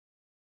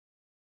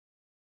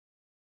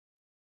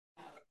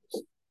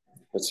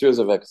Matthias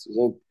ist weg.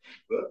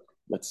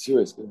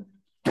 Matthias.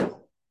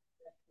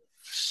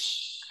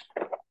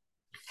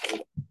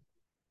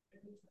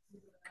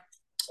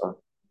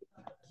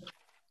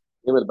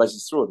 Jemand bei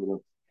sich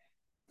through,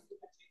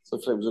 So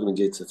vielleicht so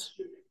geht es.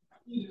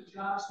 Ich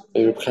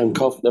habe keinen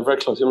Kopf, never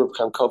close. Ich habe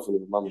keinen Kopf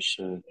und Mama ist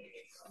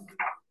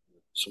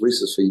so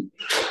recent for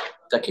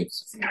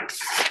decades.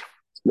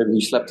 Maybe you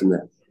slept in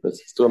there, but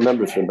still a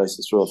member from by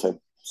sich through thing.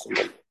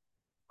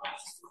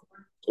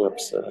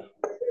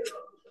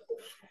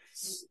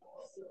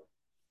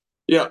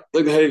 Yeah,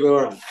 look the Heilige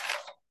Gemara.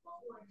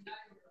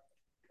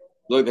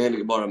 Look the Heilige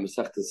Gemara.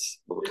 Mesechtes,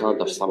 but we can't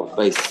have some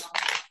base.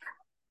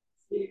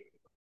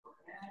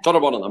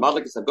 Tarabanan,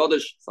 Amadlik is a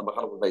Godish,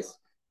 Sabachal base.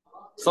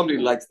 Somebody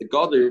likes the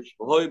Godish,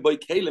 by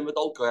Kalim with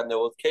alcohol, and there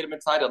was Kalim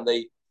inside, and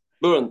they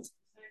burned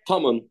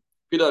Tamun,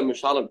 Peter and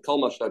Mishalim,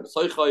 Kalma Shai,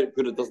 Soichai,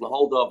 Peter doesn't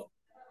hold up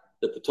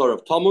the Torah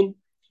of Tamun.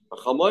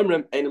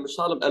 Chamoimrim, Ein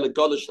Mishalim, Ele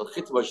Godish, Al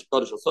Chitvash,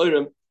 Godish, Al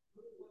Soirim,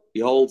 he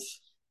holds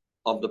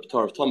of the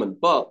Torah of Tamun,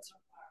 but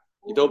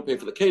you don't pay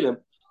for the Kalim.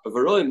 But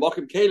Veroim,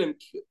 Mokim Kalim,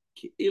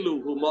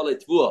 Ilu Hu Male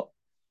Tvua.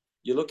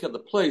 You look at the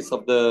place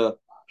of the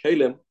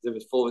Kalim, if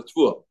it's full of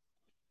Tvua.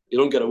 You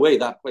don't get away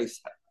that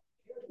place.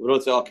 We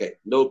don't say, okay,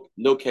 no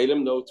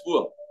kalim, no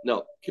tvua.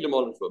 No, kalim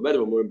on for a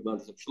medal, more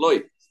amount of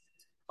shloi.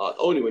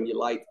 Only when you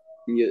light,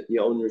 you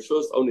own your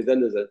shoes, only then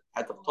there's a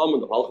hat of tom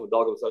and the half of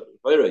dog of such a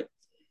fairy.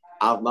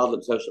 Av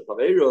madlib such a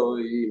favero,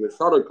 you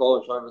shall call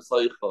and shine a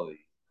saychoi.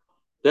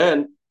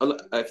 Then,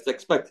 if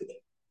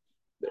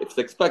it's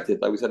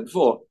expected, like we said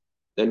before,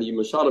 then you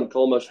mashalim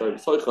call my shine a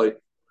saychoi,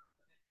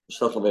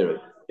 shall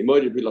favero. You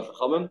might be like a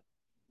chamim,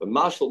 but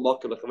marshal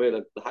mock the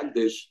chavera, the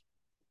hagdish.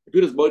 If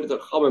you just might the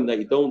chamim that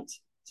you don't.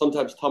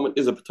 Sometimes Talmud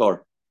is a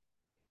pator.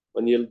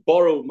 When you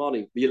borrow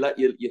money, you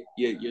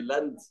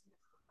lend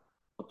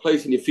a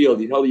place in your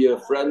field. You tell your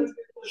friend,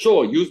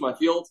 sure, use my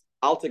field.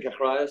 I'll take a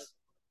chrayas,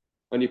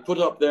 and you put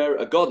up there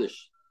a godish.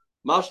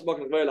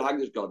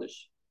 Hagdish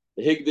godish,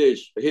 the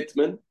higdish, the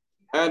hitman,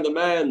 and the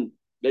man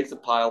makes a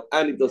pile,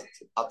 and he does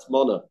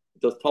atmana,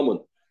 he does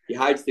tamun. He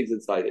hides things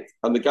inside it,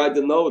 and the guy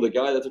didn't know. The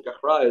guy that took a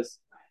chrayas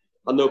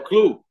had no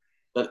clue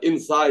that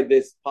inside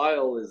this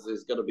pile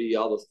is going to be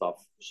other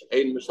stuff.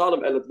 And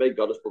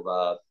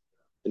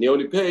you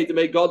only pay to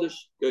make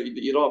Godish.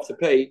 You don't have to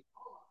pay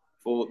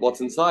for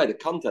what's inside, the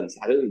contents.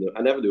 I didn't know.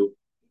 I never do.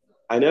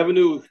 I never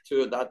knew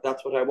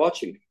that's what I'm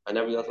watching. I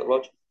never knew that's what I'm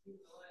watching.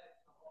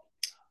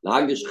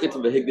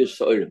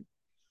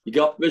 You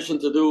got permission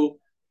to do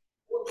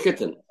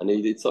chitten, and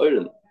you did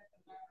soiren.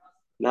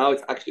 Now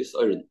it's actually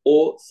soiren.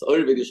 Or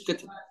soiren with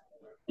chitten.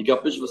 You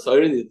got permission for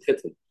soiren, you did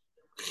chitten.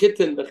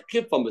 Chitten, the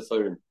chip from the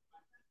soiren.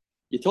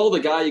 You told the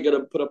guy you're going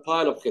to put a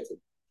pile of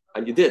chitten,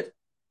 and you did.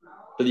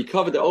 But you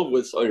covered it over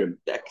with soirim.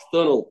 The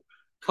external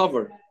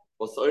cover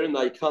was soirim,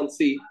 now you can't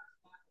see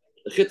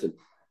the chitten.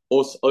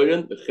 Or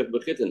soirim, the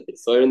chitten.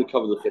 It's soirim,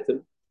 cover the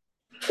chitten.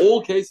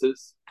 All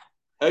cases,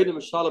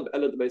 in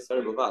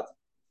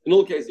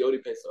all cases, you only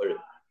pay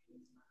soirim.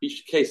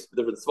 Each case,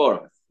 different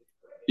svara.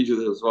 Each of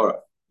the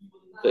svara.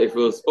 So if it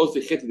was supposed to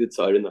be chitten, it's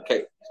soirim,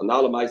 okay. So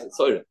now the mice it's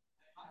soirim.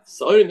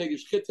 Soirim,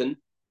 negish chitten,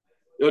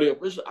 you only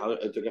have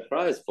I took a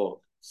prize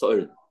for.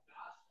 Soiren.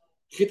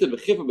 Chitten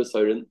b'chiffer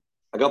b'soiren.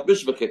 I got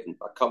bish b'chitten.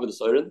 I covered the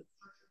soiren.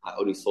 I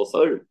only saw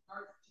soiren.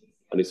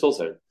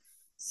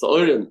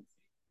 Soiren.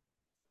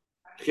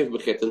 Chiffer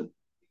b'chitten.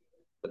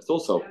 That's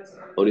also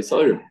only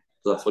soiren.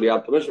 So that's what you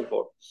have permission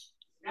for.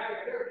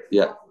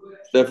 Yeah.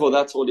 Therefore,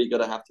 that's all you're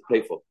going to have to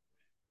pay for.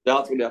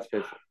 That's what you have to pay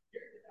for.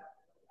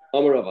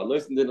 Amarava.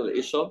 Noisen din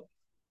al-isha.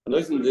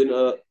 Noisen din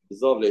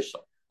zav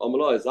l'isha.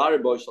 Amarava. Zari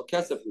boy shal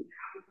kesef.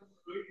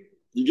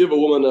 You give a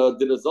woman a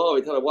dinner zav,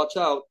 you tell her, watch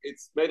out,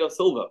 it's made of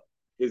silver.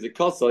 Here's a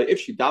kasa. If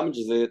she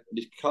damages it,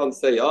 you can't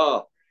say,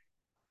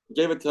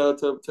 gave it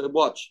to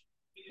watch.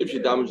 If she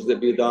damages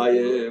it, be a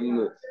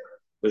dayim.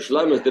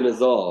 Mishleim is dinner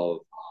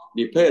zav.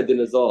 You pay a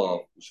dinner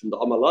zav. From the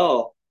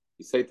Amalah,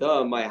 you say to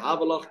her, my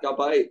havalach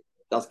gabai,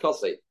 that's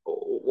kasa.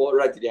 What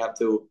right did you have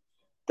to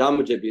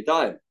damage it, be a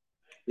dayim?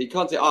 You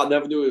can't say, I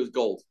never knew it was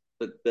gold.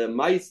 The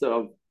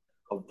meiser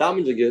of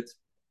damaging it,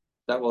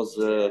 that was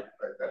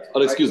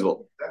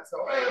unexcusable. That's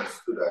how I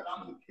understood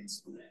actually the case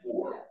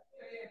before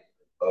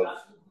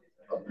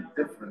of the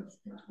difference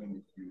between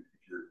if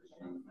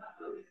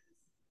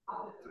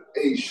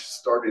the age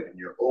started in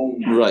your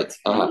own right,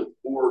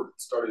 or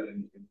started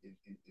in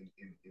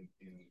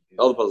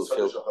other parts of the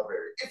field.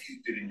 If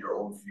you did in your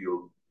own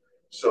field,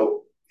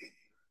 so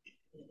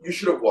you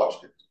should have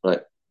watched it.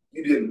 Right.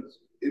 You didn't.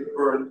 It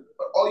burned.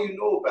 But all you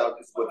know about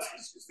is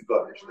is the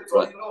garbage. That's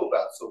all you know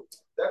about. So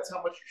that's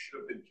how much you should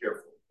have been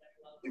careful.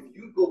 If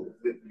you go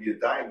with your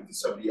dime to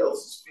somebody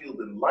else's field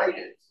and light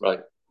it,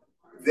 right,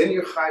 then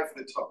you're high for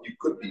the top. You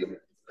could be, you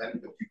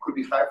could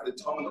be high for the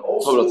tongue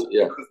also,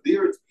 because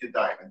there it's your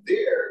dime, and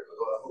there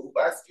who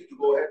asked you to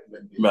go ahead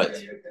and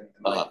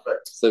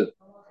so,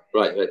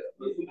 right.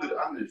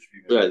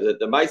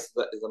 The mice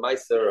is a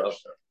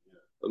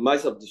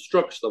mice of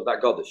destruction of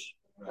that godish.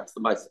 That's the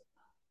mice,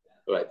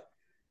 right?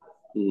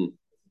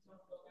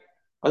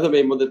 I don't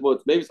mean what it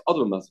was. Maybe it's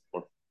other mice.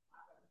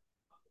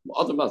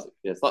 Other mazik.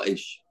 Yeah, it's not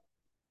ish.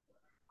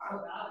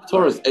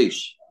 Torah is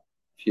ish.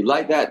 If you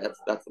like that,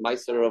 that's the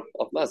meiser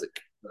of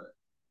mazik.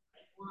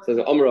 Says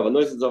Omer of a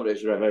noise is over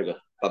very good.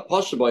 But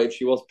Pashabai, if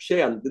she was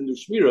pshay and didn't do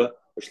shmira,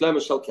 or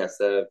shlema shel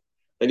kesef,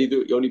 then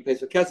you only pay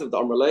for kesef the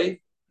Omerlay.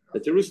 The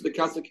terusa the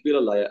kesef kibir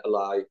a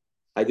lie.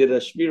 I did a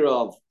shmira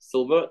of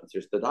silver.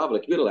 There's the davel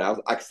kibir a lie.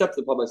 I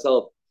accepted upon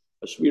myself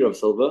a shmira of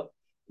silver.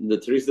 And the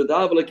terusa the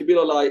davel kibir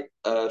a lie,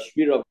 a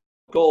shmira of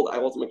gold. I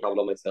wasn't makabel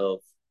on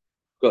myself.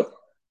 Good.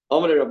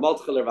 Omer of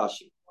Malchel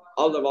Rashi.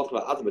 All the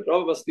Malchel Atabet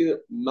Rava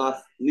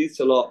Mas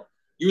Lisala.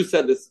 You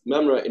said this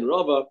memra in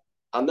Rava.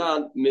 And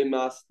then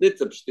mimas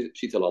nitzab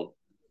shitalon.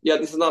 Yeah,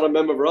 this is not a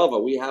member of Rava.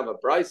 We have a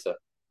brisa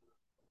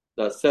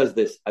that says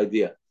this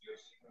idea.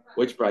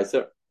 Which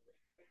brisa?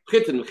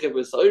 Chitin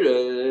chivus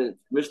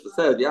Mishnah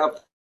said, yeah,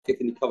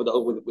 chitin you covered it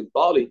over with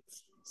barley.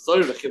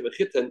 Soir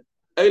chitin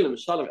elam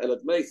shalav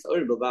elat meis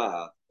soir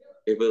bavad.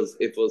 It was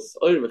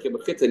soir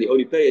chitin. You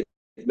only pay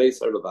it meis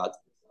soir bavad.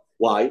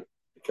 Why?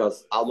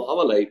 Because al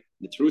mu'amalei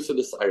the truth of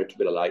the soir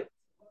kibilalai.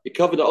 You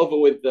covered it over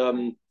with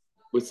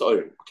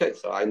Soirin. Okay,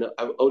 so I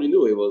only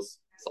knew it was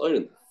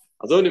Soirin.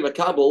 I was only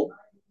Makabel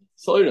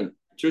Soirin.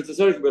 Truth is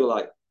Soirin could be a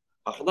lie.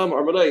 Achadam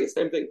Armalay,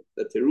 same thing.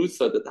 The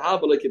Terusa, the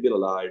Tahabale could be a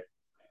lie.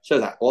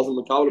 Says I wasn't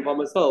Makabel upon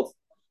myself.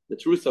 The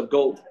Terusa of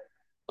gold.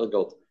 On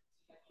gold.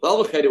 The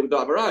Alvached with the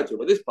Avaraj,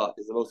 but this part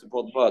is the most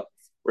important part.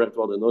 We're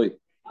going to the annoyed.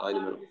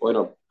 Why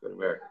not?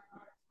 Where?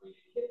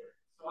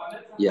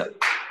 Yeah.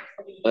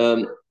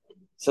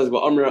 Says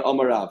about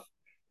Amarav.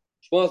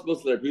 I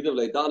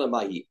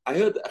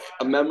heard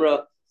a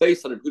memra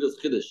based on a Buddha's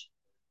Chiddush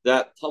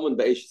that Talmud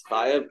Be'esh is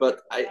chayav,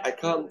 but I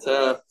can't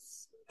have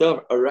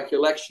a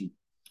recollection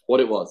what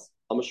it was.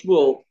 I'm a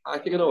Shmuel, I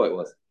think I know what it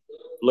was.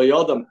 Lo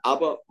yodam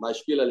Abba, my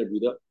Shpila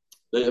Lebuda,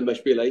 my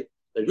Shpila,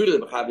 the Buddha the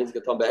Bachavins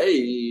Gatam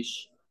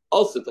Be'esh,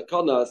 also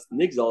Takanas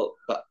Nigzal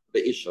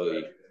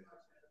Be'eshoy.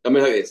 I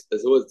mean,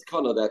 there's always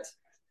Takana that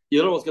you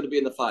don't know what's going to be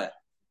in the fire.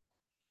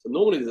 So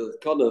normally there's a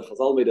Takana,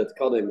 Chazal made a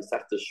Takana in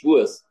Masechta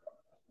Shavuos,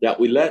 that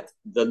we let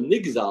the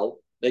Nigzal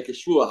make a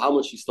Shvuah how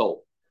much he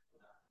stole.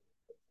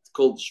 It's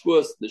called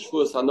the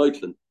Shvuas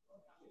HaNoitlin.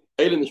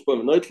 Eilen the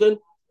Shvuah HaNoitlin,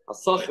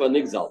 HaSach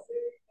HaNigzal.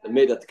 They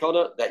made a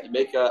Takana that you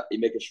make a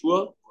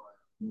Shvuah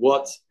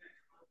what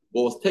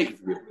was taken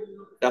from you.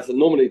 That's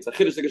normally it's a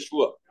Chiddush like a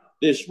Shvuah.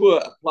 The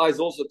Shvuah applies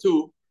also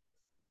to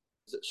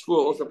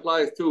Shvuas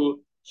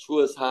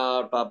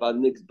by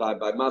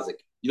Mazik.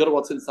 You don't know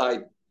what's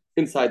inside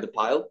the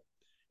pile.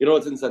 You know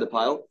what's inside the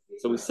pile.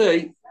 So we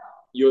say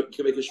you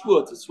can make a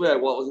shvur to swear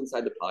what was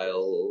inside the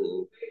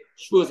pile.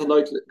 Shvur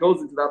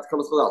goes into that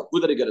Takanas Chazal. Who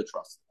did he get a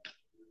trust?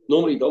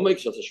 Normally, don't make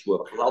such a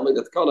shvur because I'll make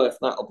that Takana. If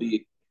not, I'll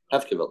be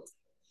hefkevelt.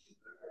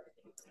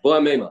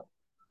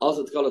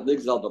 Also, Takana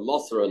Nigzal the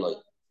Moser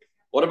alone.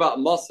 What about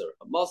Moser?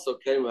 A Moser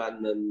came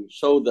and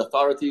showed the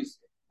authorities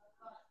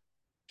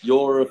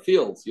your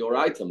fields, your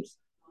items,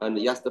 and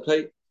he has to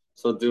pay.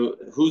 So,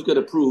 who's going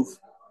to prove?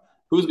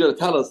 Who's going to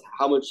tell us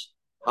how much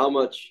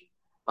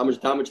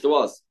damage there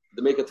was?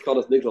 To make it call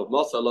us Nigel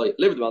Masa Loy,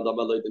 lived around the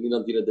Malay, the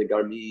Ninan Dina de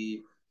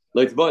Garmi,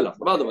 Lloyd Boiler.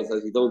 The other one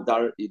says you don't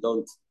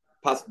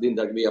pass the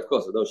Dagmi, of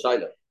course, no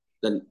Shaila.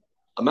 Then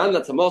a man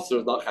that's a Moser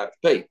does not have to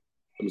pay.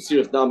 I'm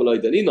serious Namaloy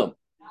Deninom.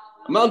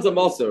 A man's a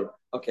Moser,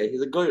 okay,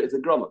 he's a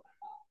grummer.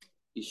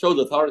 He showed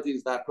the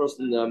authorities that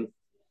person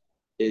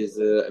is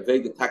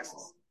evading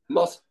taxes.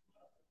 Moser.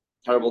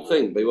 Terrible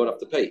thing, but you won't have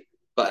to pay.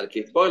 But at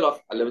Keith Boiler,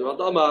 I live in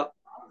Madama,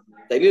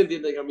 they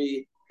didn't think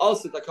me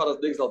also the call us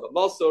Nigel the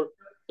Moser.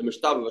 The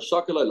Mishtab of a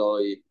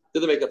Shakalai,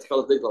 did they make a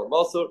Takalas Nigel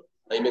Maser?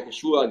 And you make a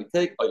Shua and you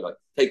take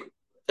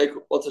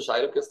what's a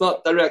Shaila? It's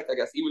not direct, I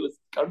guess, even if it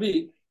can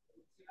be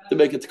to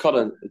make it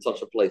Takalan in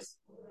such a place.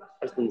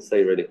 I just didn't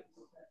say really.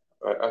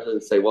 I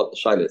didn't say what the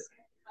Shaila is.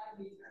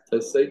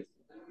 Did I say?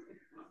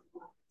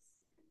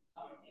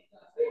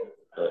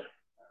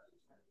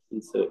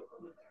 Didn't say.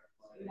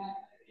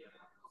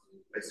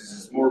 This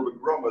is more of a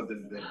grummer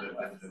than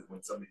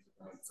when somebody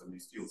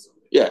steals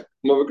something. Yeah,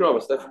 more of a grummer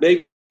stuff.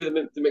 Maybe to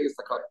make it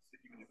Takalan.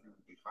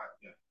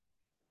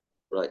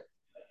 Right.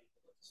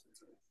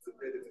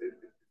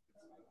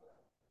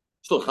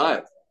 Still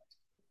chayav.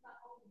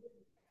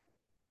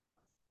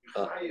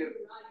 Chayav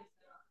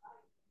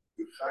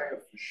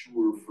for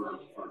sure for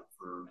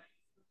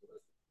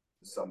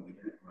somebody,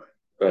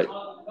 right? Right.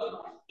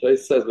 So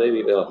says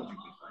maybe yeah.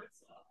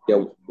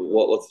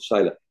 What's the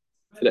shaila?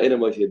 For the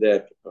animal you're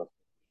there.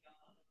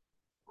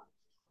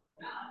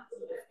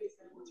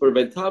 So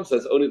Ben Tam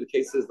says only the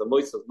case is the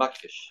moist of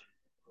makish.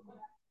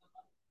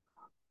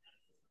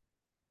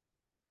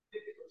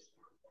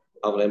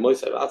 Aber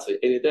moist of atzi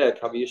any there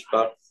can be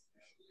ishbar.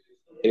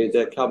 Any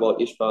there kabo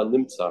ishbar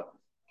nimtzar.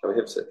 Can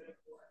we hipsit?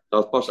 Now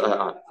it's posh.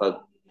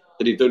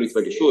 Did he don't need to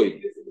make a shua?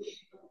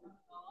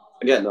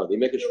 Again, no, they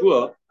make a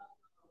shua.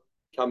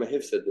 Can we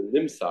hipsit the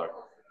nimtzar?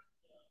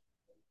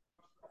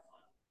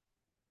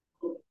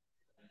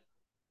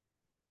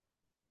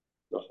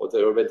 No, what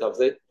did Ben Tam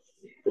say?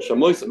 The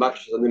shamois of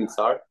makish is a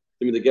nimtzar.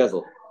 Give me the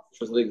gezel.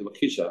 Shows the things of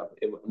makisha.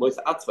 Moist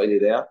atzva any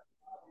there.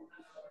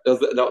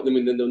 There's no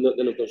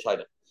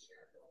shaila.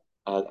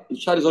 The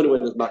Shine is only when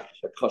there's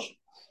Makish, a caution.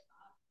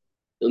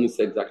 Let me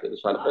say exactly the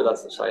Shine, but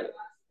that's the Shine.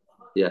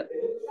 Yeah.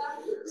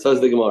 Says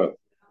the Gemara.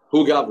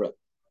 Who Gavra?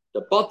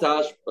 The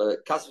Potash,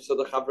 Kasper said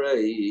the Chavre,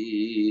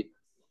 he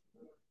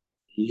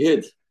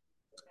hid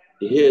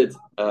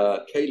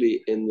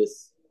Kaylee in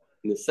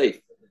the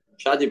safe.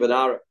 Shadi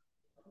Badara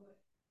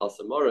Al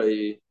Samara.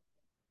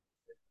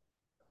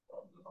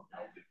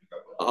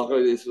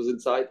 This was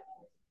inside.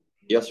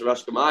 Yes,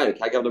 Rash Kamai.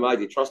 I gave them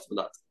idea. Trust him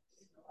that.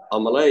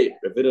 Amalei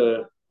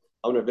Ravina.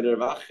 I'm Ravina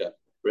Ravacha.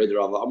 Breder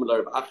Rav. I'm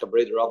Ravacha.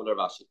 Breder Rav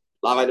Ravashi.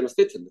 Lavai dem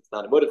Stitten. It's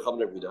not a word of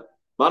Chamner Vida.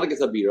 Manik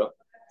is a bira.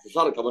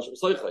 Shashana Kamash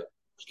Soichai.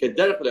 She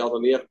directly out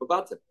on the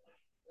Babatim.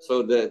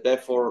 So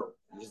therefore,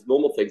 these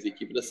normal things you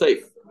keep in a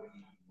safe.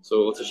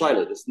 So what's a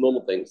shayla? There's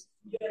normal things.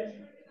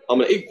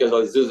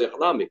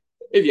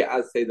 If you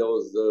say there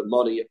was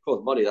money, of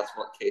course, money. That's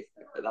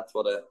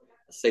what a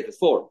safe is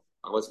for.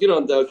 And what's good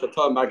on the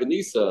Qatar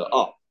Marganisa?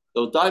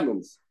 Those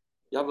diamonds.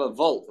 You have a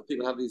vault.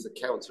 People have these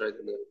accounts, right,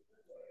 in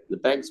the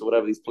banks or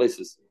whatever these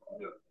places.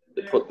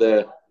 They put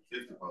their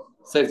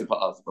safe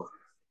deposit.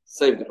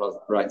 Safe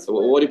deposit. Right. So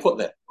what do you put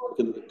there?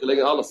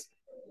 Alles.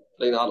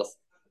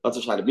 That's a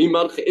shayla. Me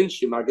manche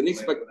inshi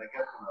Marganisa.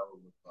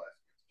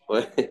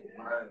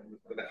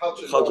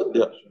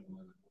 Yeah.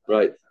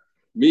 Right.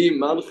 Me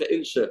manche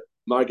inche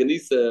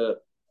marganisa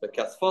the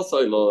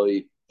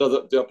kasfasoi does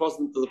a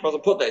person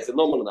put that? It's a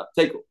normal enough.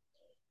 Take it.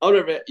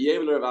 However,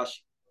 Yevel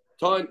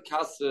Time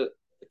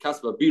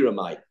kaspa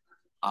biramai.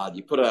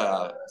 You put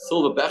a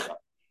silver becher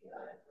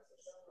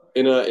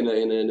in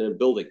a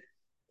building.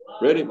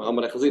 Ready?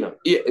 Muhammad Khazina.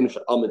 In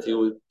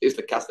Amatu is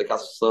the kasta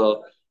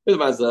it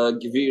was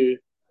Givir.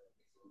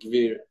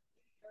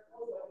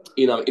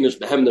 Inish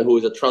Behemna, who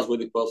is a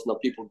trustworthy person, now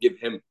people give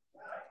him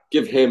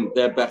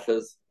their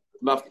bechers.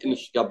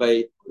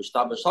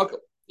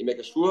 You make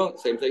a shua,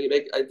 same thing.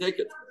 I take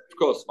it, of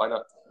course. Why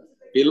not?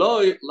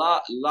 Below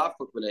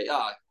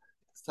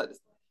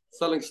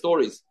selling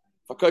stories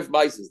for kauf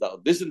meises. Now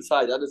this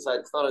inside, that inside.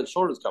 It's not an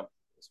insurance company.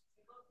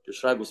 You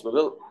schreiben was man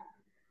will.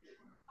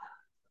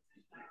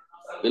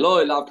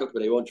 Below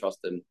you won't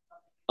trust him.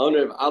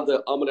 Owner of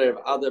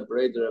other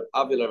brother of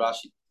Avila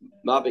Rashi,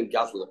 Marvin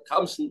Gasel of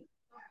Kamsen.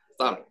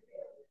 Stop.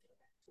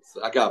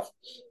 Agav.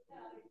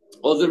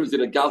 All there is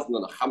in a Gazan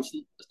and a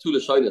Chamsen, there's two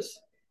Lashonis.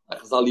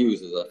 Like Chazal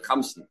uses a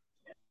Chamsen.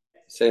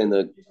 Saying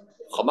the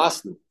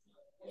Chamasen.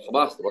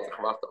 What's the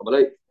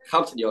Chamasen?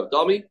 Chamsen, you have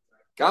dummy.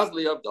 Gazan,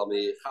 you have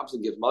dummy.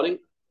 Chamsen gives money.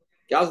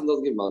 Gazan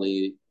doesn't give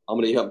money.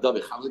 Amalei, you have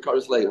dummy. Chamsen car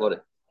is late.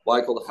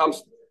 Why call the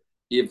Chamsen?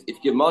 If you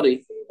give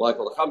money, why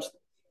call the Chamsen?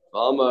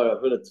 What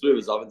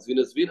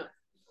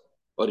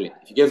do you mean?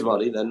 If he gives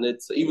money, then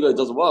it's, even though it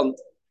doesn't want,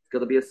 it's got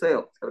to be a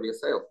sale.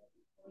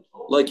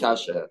 Like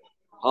cash.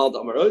 How the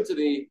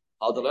Amarotani,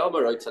 how the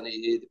Amarotani,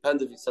 it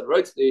depends if you said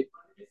Rotani,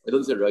 it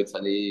doesn't say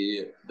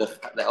Rotani.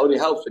 That only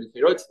helps when you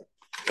say Rotani.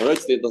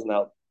 Rotani, it doesn't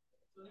help.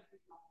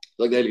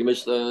 Like the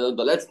Mishnah,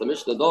 the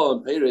Mishnah,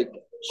 Don, Perik,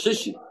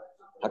 Shishi,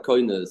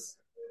 Hakoinas,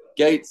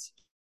 Gates,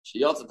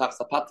 Shiyotza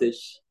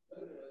Tachsapatish,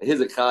 here's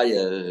a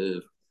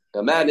Chayev.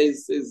 A man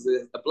is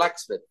a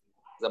blacksmith.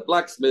 He's a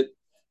blacksmith,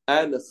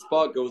 and the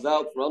spark goes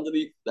out from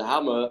underneath the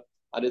hammer,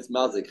 and it's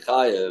Mazik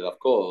Chayev, of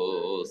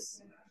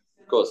course.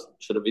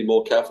 Should have been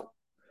more careful.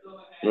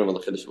 Remember the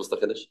Chiddush? What's the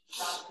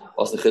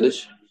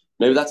Chiddush?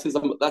 Maybe that's his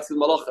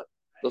malacha.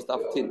 Just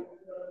after 10.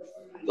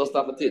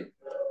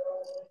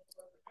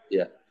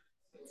 Yeah.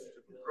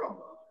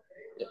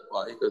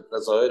 Well,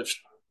 that's a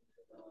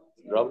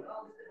drum.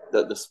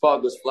 The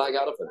spark goes flying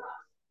out of him.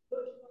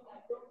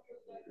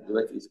 You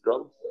make these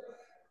drum?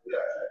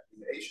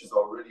 Yeah, Aish is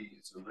already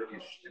a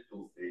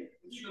shtickle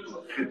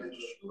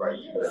Chiddush, right?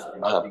 It's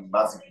not being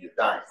massive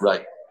yadayim.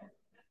 Right.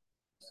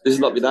 This is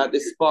not be that.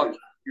 This spark.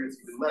 It's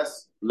even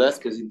less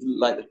because he didn't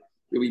light it.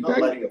 He's not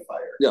lighting a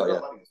fire. Yeah.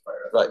 Lighting a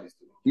fire. Right.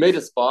 He made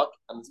a spark,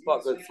 and the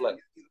spark went flat.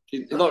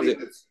 He's not really.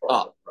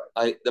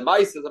 Right. The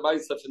mice is a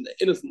mice of an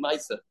innocent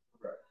mice.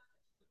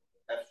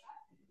 Right.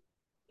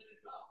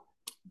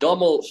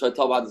 Gomel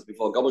Shaitan had this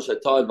before. Gomel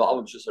Shaitan, but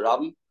Avim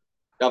Shisarabim.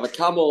 You have a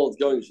camel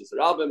going to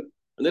Shisarabim,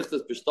 and if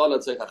there's Pishtan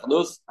and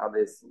Sechanus, and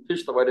his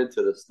Pishtan went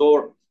into the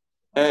store,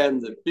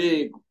 and the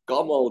big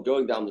Gomel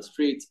going down the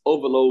street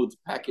overloads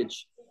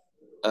package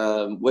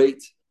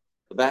weight.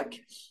 The back,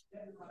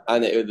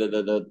 and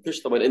the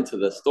Pishta went into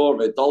the store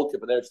with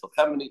Dolkip and there's the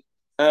Chemini,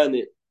 and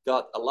it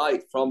got a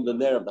light from the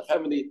Nair of the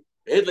Chemini,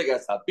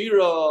 Hidligas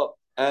Habira,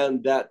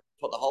 and that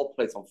put the whole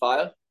place on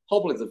fire.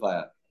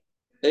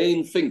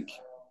 Ein think,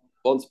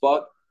 one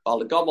spot,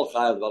 Balagabal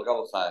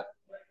Chayav,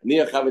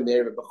 near Chemini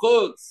Nair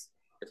Bechutz.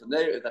 If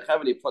the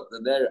Chemini put the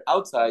Nair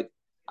outside,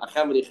 a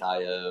Chemini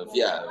Chayav,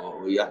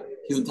 yeah,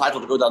 he's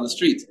entitled to go down the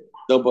street.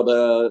 Don't put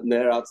the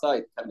Nair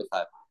outside, Chemini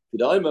Chayav. But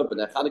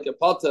the Chanukah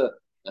Potter.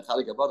 The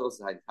Chanukah Potter was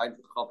time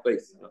to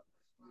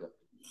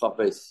Chaf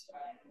base.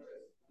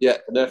 Yeah,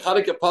 the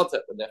Chanukah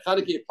Potter,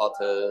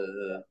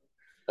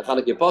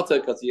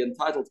 because he's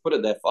entitled to put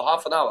it there for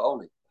half an hour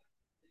only.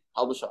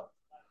 Halbashah.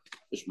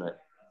 Ishmael.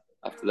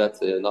 After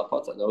that, not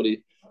Potter.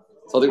 Nobody.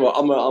 Something about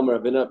Amr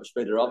Avina,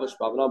 Bishmei Rava,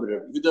 Shbavan Amr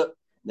Yehuda.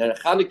 The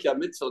Chanukah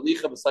mitzvah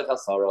nicha b'saycha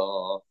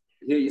asara.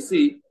 Here you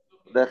see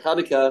the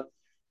Chanukah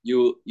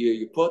you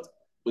put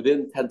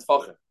within 10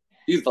 tefachim.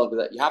 These like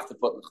that you have to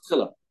put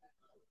l'chila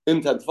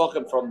in 10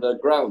 tefachim from the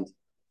ground.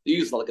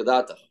 These like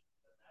that.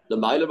 The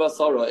ma'ila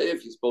b'asara,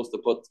 if you're supposed to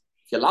put,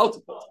 if you're allowed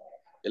to put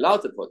the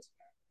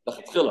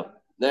l'chila.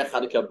 The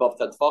Chanukah above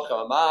 10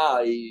 tefachim.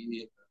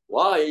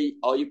 Why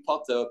are you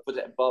potter put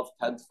it above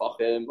 10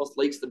 tefachim? What's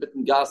lakes the bit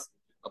in gas?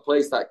 A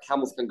place that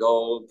camels can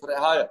go, put it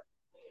higher.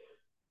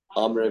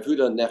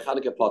 Refuda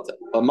nechanike potter.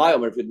 My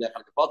refuda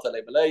nechanike potter.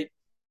 Lebelay.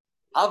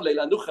 Avle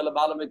la nuchel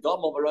abalam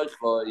megamol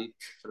v'roichvoi.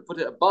 So put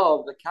it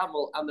above the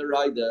camel and the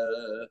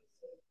rider.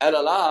 El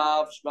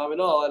alav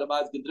shmamino el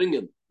amayz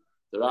gedringen.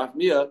 The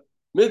rachmia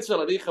mitzvah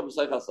laricha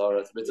b'saycha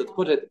saret. Mitzvah to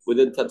put it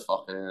within 10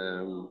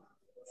 tefachim.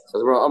 So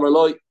the Amar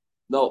loy.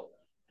 No.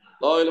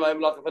 Loy l'mayim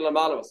lachafel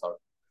amalam saret.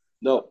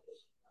 No.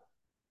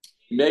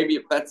 Maybe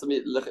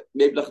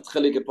maybe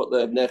can put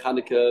the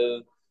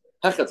nechanike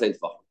hechat 10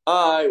 tefachim.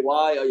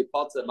 Why are you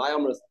potter? My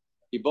amras,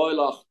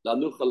 Iboilach,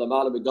 Lanucha,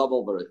 Lamala,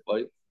 Begabal,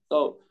 Barich.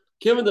 So,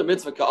 given the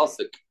mitzvah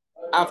ka'asik,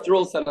 after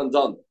all said and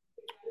done,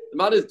 the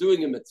man is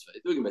doing a mitzvah.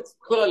 He's doing a mitzvah.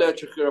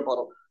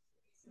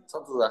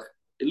 Something like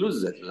he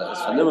loses it.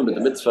 It's for him with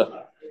the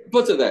mitzvah. He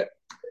puts it there.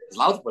 He's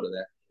allowed to put it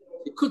there.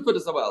 He could put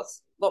it somewhere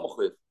else. Not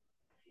mechuyev.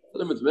 For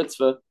him with the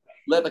mitzvah,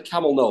 let the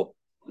camel know.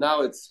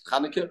 Now it's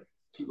Chanukah.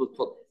 People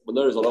put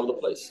menorahs all over the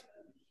place,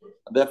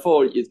 and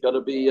therefore he's got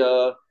to be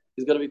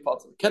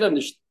potter.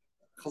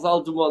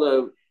 Chazal do want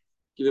to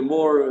give him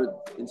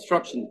more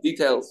instruction,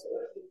 details.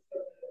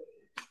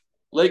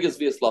 Legas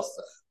v'es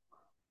lastach.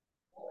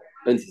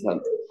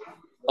 Interessant.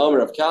 Amar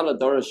Rav Kana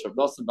Dorish Rav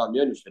Nosson Bam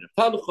Yonish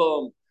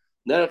Tanchum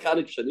Ner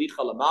Chanik Shanicha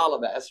Lamala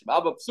Be'esrim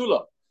Abba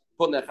Psula.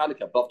 Put Ner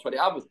Chanik above 20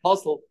 Abbas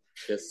Puzzle.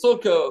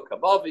 Sukkah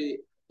Kabavi.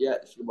 Yeah,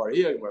 Shemar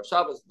here, Gemara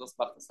Shabbos. Dos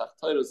Machtasach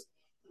Toros.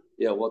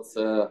 Yeah, what's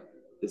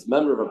this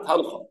memory of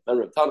Tanchum?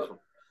 Memory of Tanchum.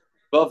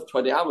 Above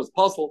 20 Abbas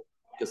Puzzle.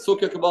 A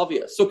sukkah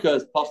kabavi. A sukkah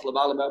is possible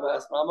l'malam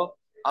esrama,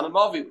 and a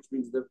mavi, which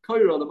means the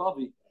koyer on the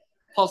mavi,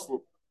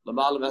 possible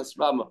l'malam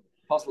esrama,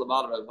 possible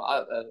l'malam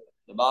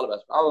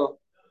esrama.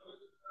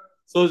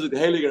 So is it the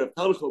Heiliger of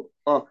Tanchum?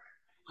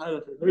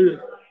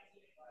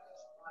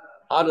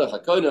 Hadach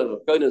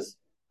hakoynes,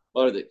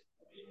 what are they?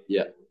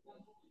 Yeah.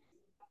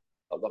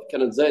 I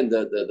can say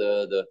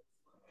the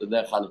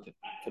Ner Chanukah.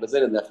 Can I say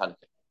the Ner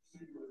Chanukah?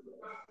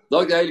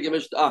 Dog the Heilige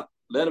Mishnah.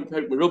 Let him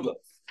pick merubah.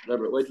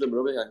 Remember, wait till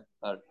merubah.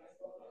 Yeah.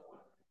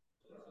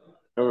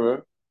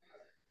 Remember?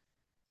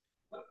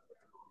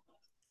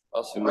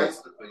 What? You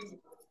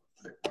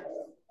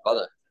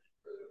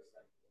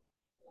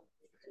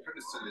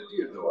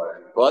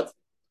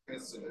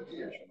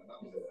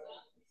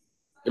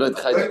know the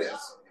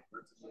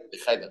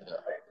Chayda.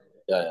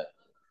 Yeah.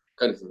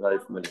 Kind of very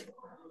familiar.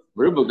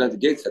 Merubah got the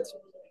gate set.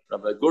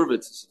 Rabbi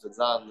Gurvitz is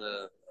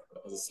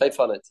a safe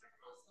on it.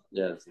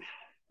 Yeah.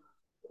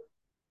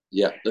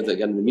 Let's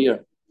again the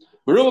mirror.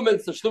 Merubah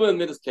means tashluma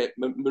midas kefil.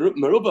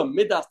 Merubah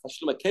midas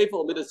tashluma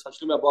kefil, midas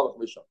tashluma above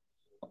chamisha.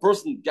 A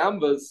person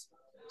gambas,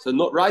 so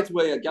not right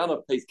away a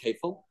ganav pays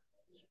kefil,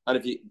 and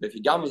if he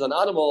gambas an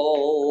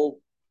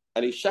animal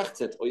and he shechts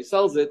it or he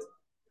sells it,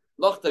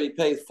 lochta he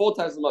pays 4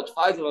 times as much,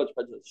 5 times as much,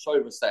 but shoy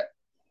v'sek.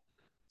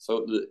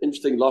 So the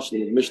interesting lashon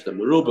in the Mishnah,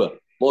 merubah,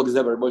 more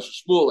gezever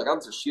Moshe Shmuel, like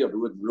answer shia the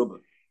word merubah.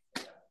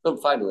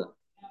 Don't find it.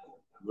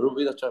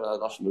 Merubah, that's trying to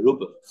lashon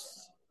merubah.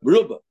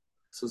 Merubah,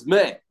 so it's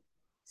meh.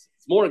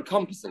 It's more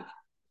encompassing.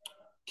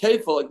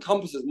 Kefil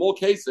encompasses more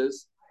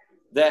cases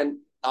than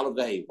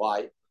Alavei.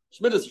 Why?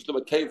 Shmidas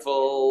Shlema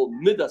Kefil,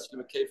 Midas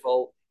Shlema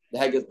Kefil, the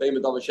Haggis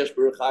Beimadav Shesh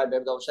Beruchaim,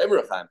 Beimadav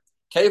Shemuruchaim.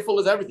 Kefil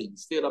is everything. You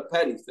steal a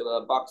pen, you steal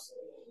a box,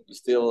 you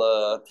steal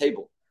a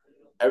table.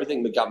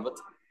 Everything Megambat.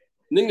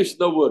 In English,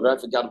 no word, right?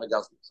 For Ganav and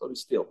Gazlan. So you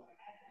steal.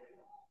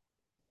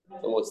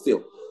 So what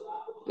steal?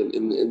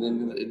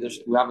 In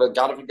we have a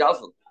Ganav and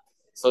Gazlan.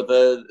 So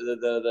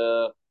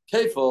the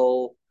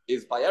Kefil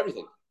is by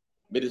everything.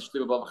 But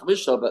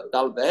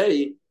Dal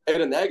Behi,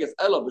 Eren Haggis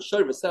Ella,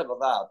 B'Shoy V'Sev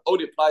Avad,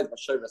 only applies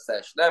B'Shoy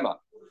V'Seh Shnema.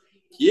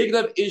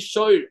 Yignav is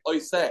Shoy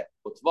Oiseh,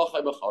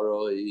 Utvachai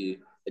B'Charoi,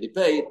 and he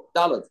paid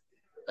Dalet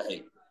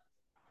Behi.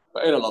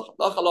 But Ein Allah,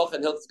 Lach Allah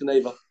and Hiltz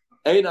Gneva,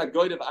 Ein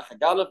HaGoydev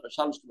Achaganav,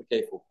 B'Sham Shtem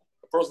Kefil.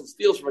 A person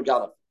steals from a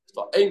Ganav.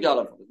 So Ein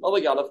Ganav,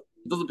 another Ganav,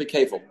 he doesn't pay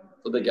Kefil.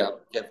 So they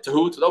Ganav. To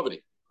who? To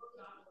nobody.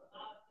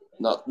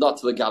 Not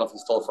to the Ganav he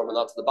stole from, and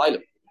not to the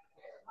Bailam.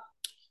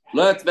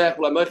 Let Vech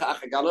L'Moicha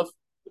Achaganav.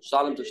 A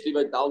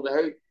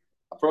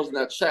person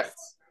that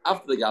shechts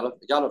after the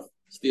Ganav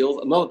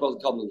steals, another person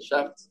comes and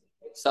shechts,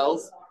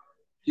 sells,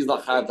 he's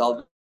not chayav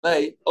dal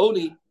bay,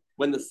 only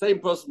when the same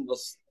person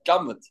was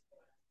gamet,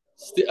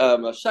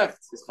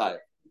 shechts is chayav.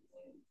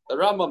 The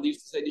Rambam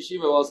used to say in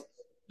yeshiva was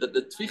that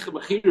the Tvicha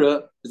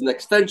Mechira is an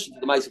extension to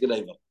the Maisa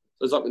Geneva.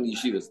 So it's not in the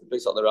yeshivas, the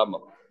place of the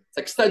Rambam. It's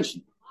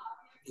extension.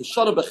 The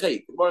Shana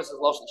B'chait, the Gemara says,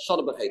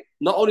 Shana B'chait.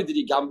 Not only did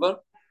he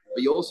gamble, but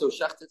he also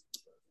shechted.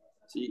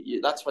 So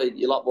that's why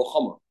you're a lot more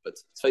chomer. But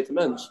Tzveita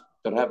Mensch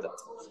don't have that.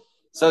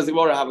 Says the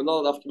Gemara, have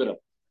another daf gemara.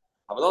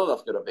 Have another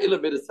daf gemara.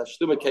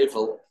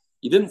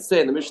 You didn't say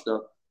in the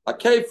Mishnah A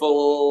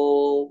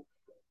kefil,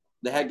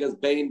 the hegas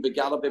bain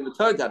begalab in the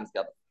third time is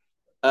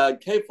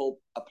kefil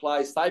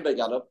applies side by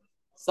ganav,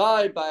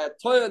 side by a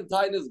toyan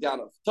tinus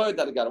ganav. Toyan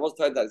tinus ganav. What's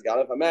toyan tinus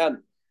ganav? A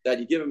man that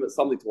you give him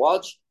something to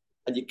watch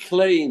and you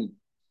claim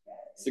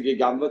Sigi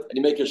Gambit, and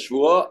you make a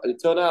shvua, and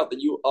it turn out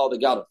that you are the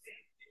Ganav.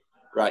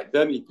 Right,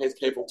 then he pays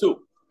kefil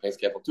too.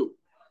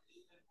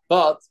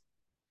 But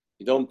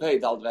you don't pay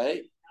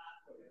Daldvei.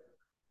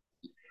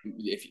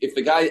 If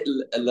the guy,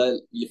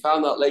 you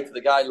found out later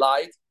the guy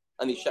lied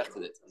and he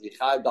shechted it, he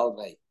chayav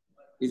Daldvei.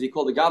 Is he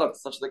called the Ganav to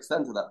such an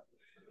extent to that?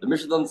 The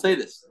Mishnah doesn't say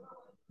this.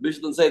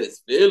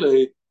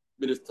 Really,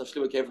 Midas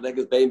Tashlim kefil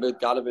negus bein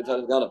bet Ganav and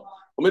turn Ganav.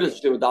 Or Midas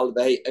Tashlim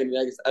Daldvei and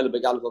negus ele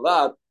beGanav of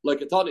that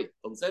like a Tani.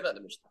 Doesn't say that in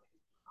the Mishnah.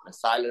 A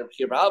silent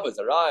Rabbi Bava is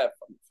a raya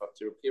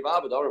to Rabbi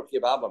Bava. Don't Rabbi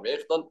Bava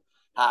Rechton.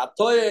 Ha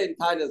toyin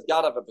tainas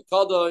Ganav and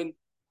Pekadon.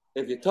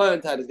 If you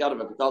toyin tainas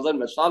Ganav and Pekadon,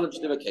 Meshalim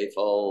Shlim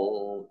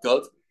kefil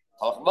good.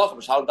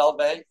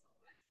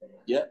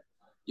 Yeah,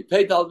 you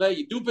pay Dalvei.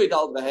 You do pay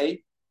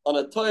Dalvei on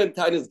a toyin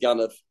tainas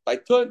Ganav. By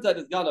toyin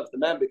tainas Ganav, the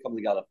man becomes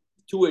a Ganav.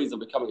 Two ways of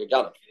becoming a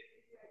Ganav.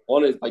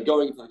 One is by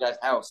going into the guy's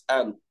house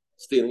and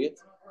stealing it.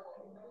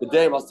 The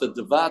day was to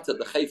devat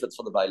the chayfetz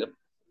for the bailim.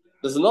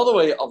 There's another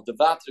way of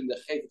devating the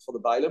chayfetz for the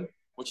bailim,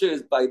 which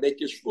is by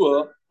making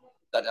sure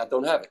that I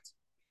don't have it.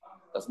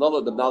 That's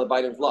another. Now the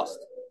bailim is lost.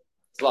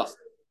 It's lost.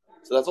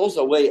 So that's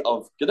also a way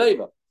of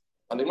Geneva.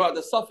 And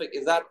the suffix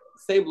is that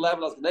same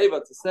level as Geneva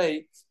to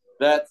say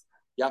that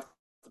you have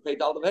to pay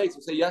Dal Devei. So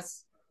say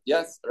yes,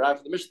 arrive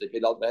for the Mishnah, pay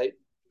Dal Devei.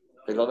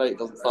 It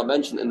doesn't start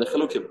mentioned in the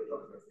Chilukim.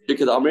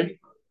 Bikad Amri.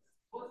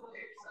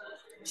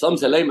 Some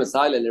say Lema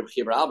Saile and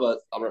Rabbi Abba.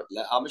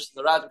 Our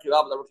Mishnah Rad Rabbi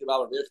Abba, Rabbi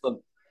Abba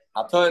Richton.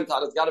 I turned to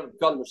the Ganav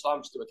become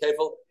Mishlam to a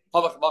Kefil.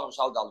 Pavach Macham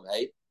Shal Dal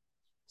Devei.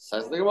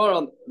 Says the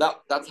Gemara.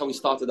 That's how we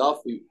started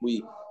off.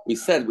 We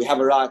said we have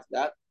a right to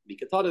that.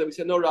 Mikatana. We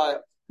said no right.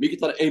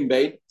 Mikatana Aim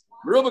Bain.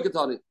 Meruba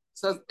Katana.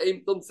 Says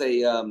aim, don't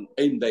say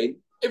aim bain.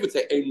 If it would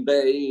say aim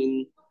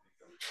bain,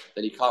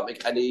 then you can't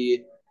make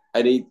any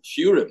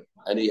shurim,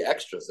 any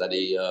extras,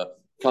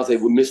 can't say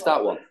we missed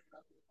that one.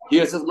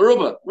 Here it says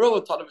Meruba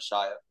Tanav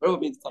Shire. Meruba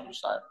means Tanav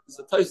Shire. It's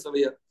a toast over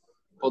here.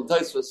 Called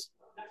Tosfos.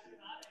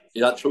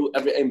 Is that true?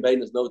 Every aim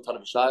bain is no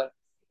Tanav Shire.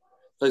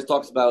 Toast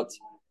talks about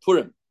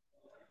Purim.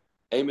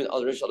 Aim in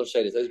other Rish other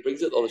shades. Toast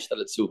brings it all the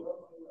Shtalet too.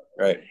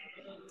 Right.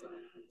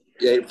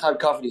 Yeah, you have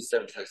coffee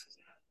 7 places.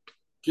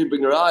 Keep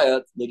bring a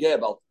raya negay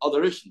about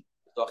other issue.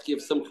 So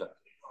Achiv Simcha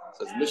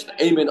says Mishnah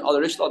Amen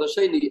other issue other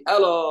sheni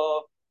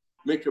Ella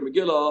Mikra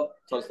Megillah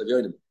Tons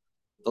Yonim.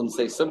 Doesn't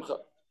say Simcha.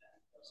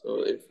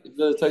 So if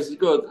the taste is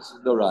good, this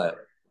is no raya.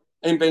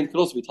 Amen can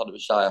also be taught of a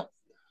shaya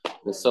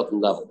at a certain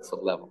level.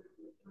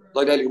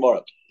 Like Daily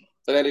Gemara.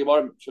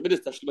 Shemidis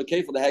Tashkima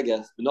Kefil the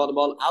Haggis. We know them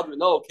all. How do we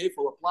know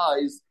Kefil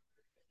applies?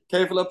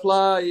 Kefil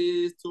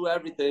applies to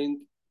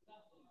everything.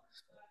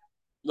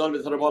 None of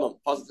it Harabanim.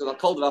 Positive I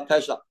called it a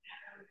pesha.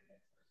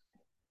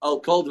 I'll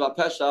call the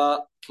pesha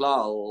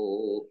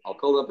klal.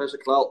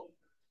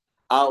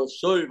 I'll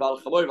show you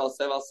Val Chamoy Val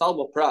Seva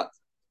Salmo Prat.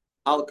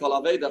 I'll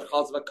call Aveda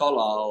Chazva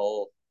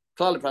Kolal.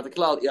 Klal Prat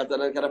Klal. You have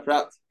to get a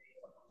Prat.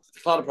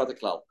 Klal Prat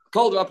Klal.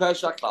 Call the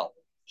pesha klal.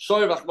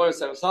 Show you Val Chamoy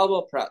Seva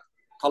Salmo Prat.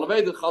 Call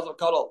Aveda Chazva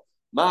Kolal.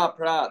 Ma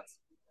Prat.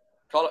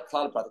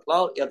 Klal Prat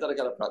Klal. You have to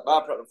get a Prat.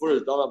 Ma Prat. For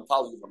is Dom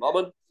Tal to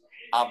Mammon.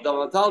 I've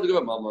done Tal to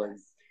Mammon.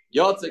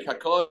 Yotzik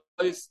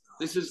Hakois.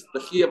 This is the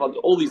chiyuv on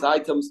all these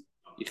items.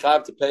 You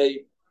have to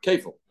pay.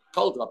 Kefil.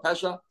 Called to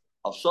pesha.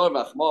 I'll show you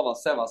Achmov. I'll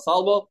say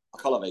Salmo. A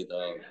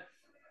kalaveda.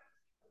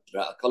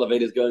 A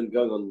kalaveda is going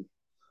on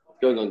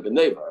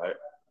Geneva, right?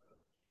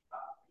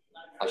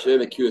 I'll show you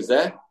the Q is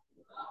there.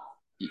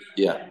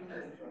 Yeah.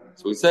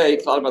 So we say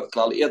klal about the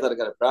klal. That I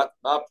got a prat.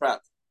 Ma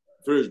prat.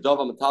 First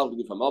dova metal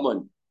to from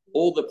Ammon.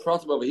 All the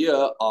pratim over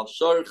here are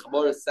shor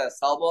chmor says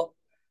Salmo.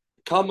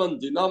 Common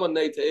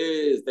denominator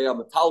is they are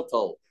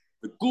metaltal.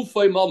 The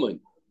gufay mammon.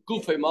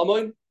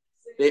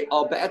 They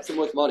are better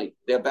with money.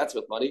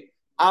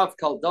 Av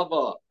kal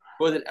dava,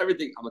 more than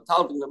everything. I'm a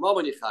talking the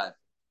mammon yichayv.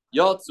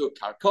 Yotzu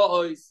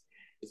karkaois.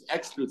 It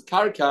excludes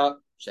karka.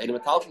 Shein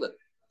metaltalin.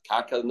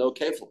 Karka no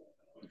kefil.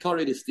 You can't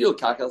really steal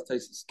karka. It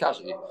tastes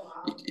cash.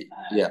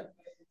 Yeah, you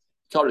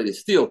can't really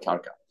steal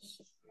karka.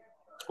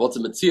 What's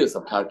the metzius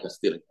of karka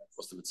stealing?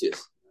 What's the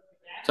metzius?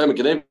 Tell me,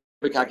 can I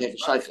karka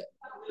shayche?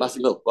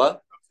 Massive milk.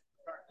 What?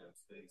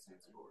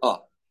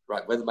 Oh,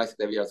 right. Where's the basic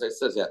there? It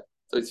says yeah.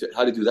 So it's,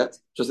 how do you do that?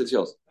 Just it's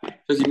yours.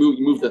 Just you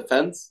move the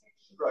fence.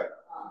 Right.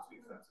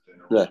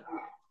 Yeah.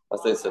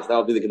 That's what it says. That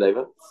would be the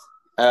Geneva.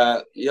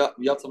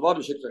 Yatzavad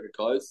Shikshak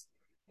Kois.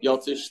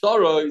 Yatzish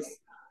Starois.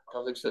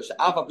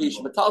 Avapish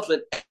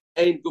Metaltlin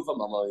ain't Gufa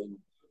Mamain.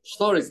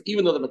 Stories,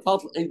 even though the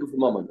Metaltlin ain't Gufa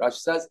Mamain. Rashi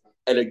says,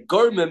 and a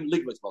Gormim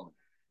Ligmas Mamain.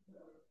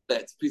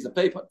 That's a piece of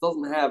paper. It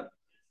doesn't have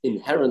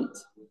inherent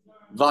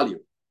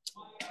value.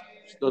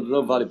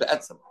 No value, but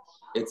etzem.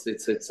 It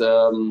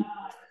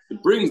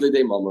brings the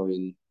day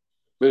Mamain.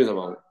 Where is the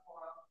moment?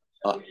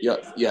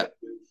 Yeah.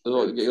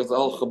 There's a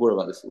whole chabur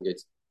about this in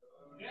Gates.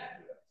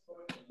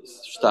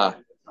 Shtar.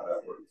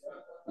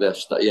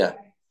 Yeah.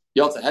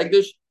 Yotze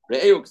Hegdish,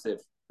 Re'euksiv.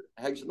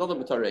 hangs another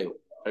Matareu.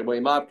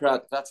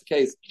 That's the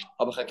case.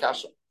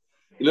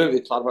 You know,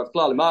 the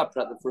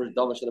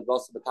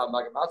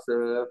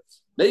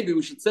maybe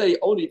we should say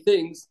only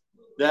things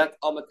that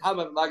are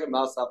Matama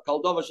Magamasa,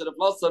 Kaldova should have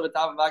lost of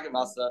Matama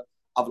Magamasa,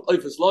 of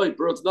Oifus Lloyd,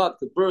 birds not,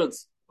 because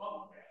birds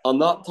are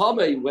not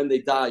Tame when they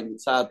die,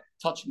 it's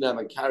touching them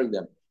and carrying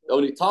them. The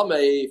only Tame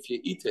if you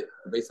eat it,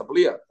 the base of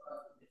Blia.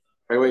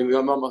 Anyway, we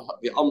remember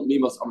the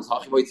Mimas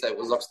Amazaki, what say,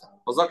 was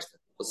Oxta,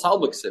 the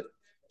Salbuxib.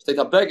 State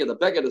a beggar, the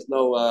beggar, there's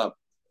no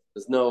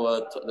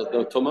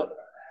Tuma,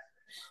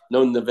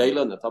 no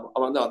Nevela, no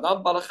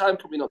Balachaim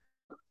could be not.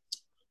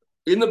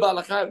 In the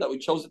Balachaim that we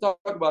chose to talk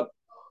about,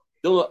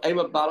 aim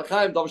of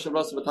Balachaim, Davash of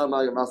Rasa Batam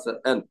Masa,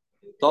 and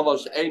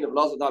Davash Ain of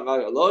Rasa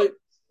Aloy,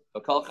 a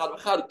Kalkad,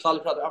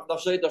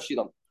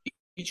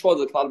 each one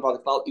is a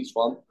cloud, each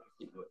one.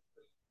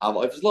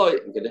 If it's loy,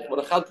 and get it for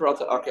a Khad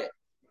Prata, okay.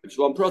 If it's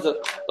one Prata,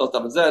 not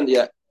that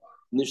yeah,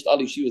 Nisht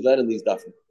Ali, she was learning these stuff.